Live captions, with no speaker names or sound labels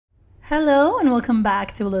Hello and welcome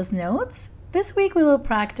back to Ula's Notes. This week we will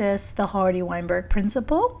practice the Hardy-Weinberg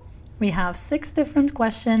principle. We have 6 different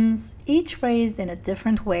questions, each phrased in a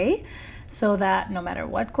different way, so that no matter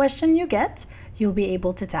what question you get, you'll be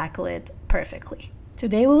able to tackle it perfectly.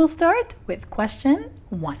 Today we will start with question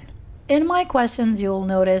 1. In my questions, you'll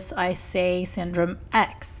notice I say syndrome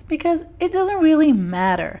X because it doesn't really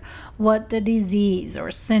matter what the disease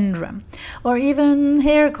or syndrome or even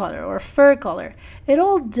hair color or fur color. It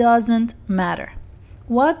all doesn't matter.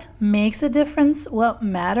 What makes a difference, what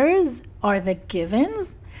matters are the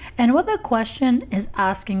givens and what the question is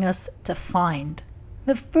asking us to find.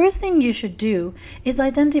 The first thing you should do is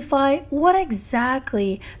identify what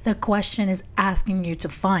exactly the question is asking you to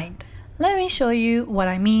find. Let me show you what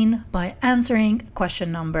I mean by answering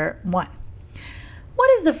question number 1.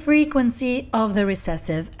 What is the frequency of the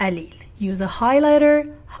recessive allele? Use a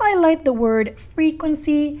highlighter, highlight the word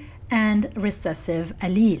frequency and recessive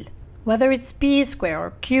allele. Whether it's P square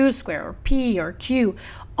or Q square or P or Q,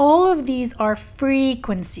 all of these are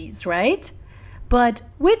frequencies, right? But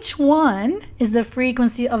which one is the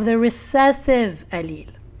frequency of the recessive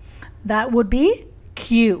allele? That would be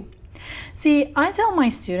Q. See, I tell my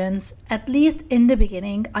students, at least in the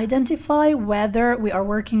beginning, identify whether we are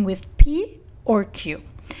working with P or Q.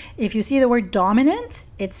 If you see the word dominant,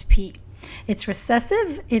 it's P. It's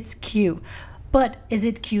recessive, it's Q. But is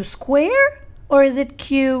it Q square or is it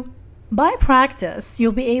Q? By practice,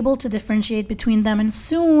 you'll be able to differentiate between them, and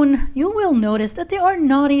soon you will notice that they are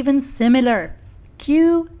not even similar.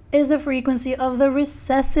 Q is the frequency of the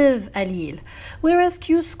recessive allele, whereas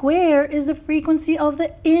Q square is the frequency of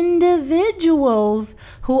the individuals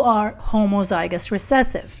who are homozygous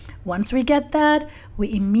recessive. Once we get that,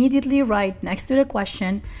 we immediately write next to the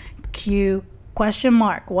question, Q question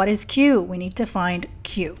mark. What is Q? We need to find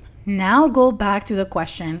Q. Now go back to the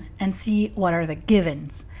question and see what are the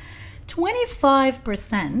givens.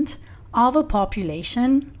 25% of a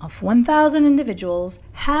population of 1,000 individuals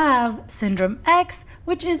have syndrome X,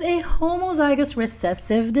 which is a homozygous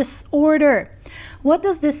recessive disorder. What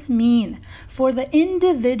does this mean? For the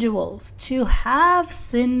individuals to have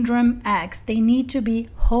syndrome X, they need to be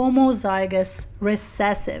homozygous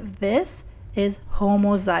recessive. This is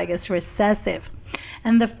homozygous recessive.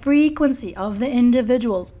 And the frequency of the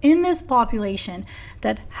individuals in this population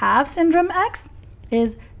that have syndrome X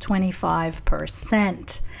is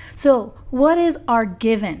 25%. So what is our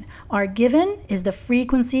given? Our given is the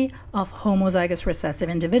frequency of homozygous recessive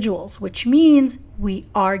individuals, which means we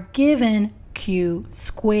are given Q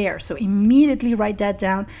square. So immediately write that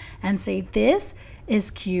down and say this is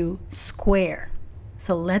Q square.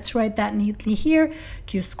 So let's write that neatly here.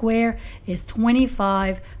 Q square is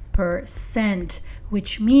 25%,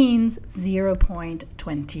 which means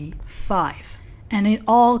 0.25. And it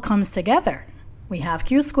all comes together. We have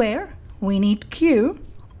Q square, we need Q.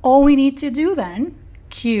 All we need to do then,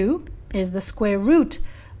 Q is the square root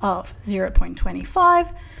of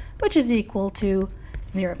 0.25, which is equal to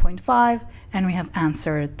 0.5, and we have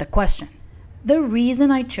answered the question. The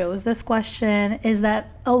reason I chose this question is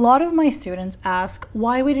that a lot of my students ask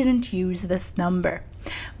why we didn't use this number.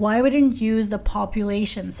 Why we didn't use the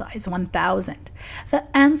population size, 1,000. The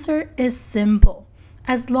answer is simple.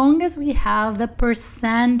 As long as we have the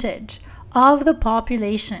percentage of the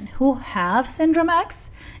population who have syndrome X,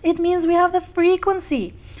 it means we have the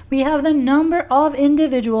frequency. We have the number of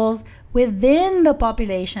individuals within the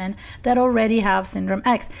population that already have syndrome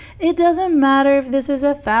X. It doesn't matter if this is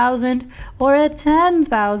 1,000 or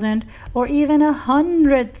 10,000 or even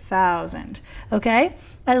 100,000, okay?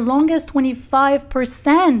 As long as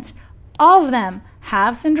 25% of them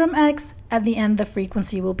have syndrome X, at the end the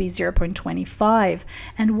frequency will be 0.25.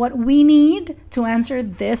 And what we need to answer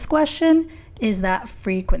this question is that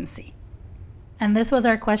frequency. And this was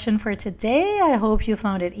our question for today. I hope you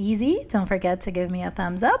found it easy. Don't forget to give me a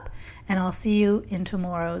thumbs up, and I'll see you in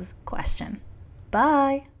tomorrow's question.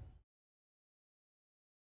 Bye.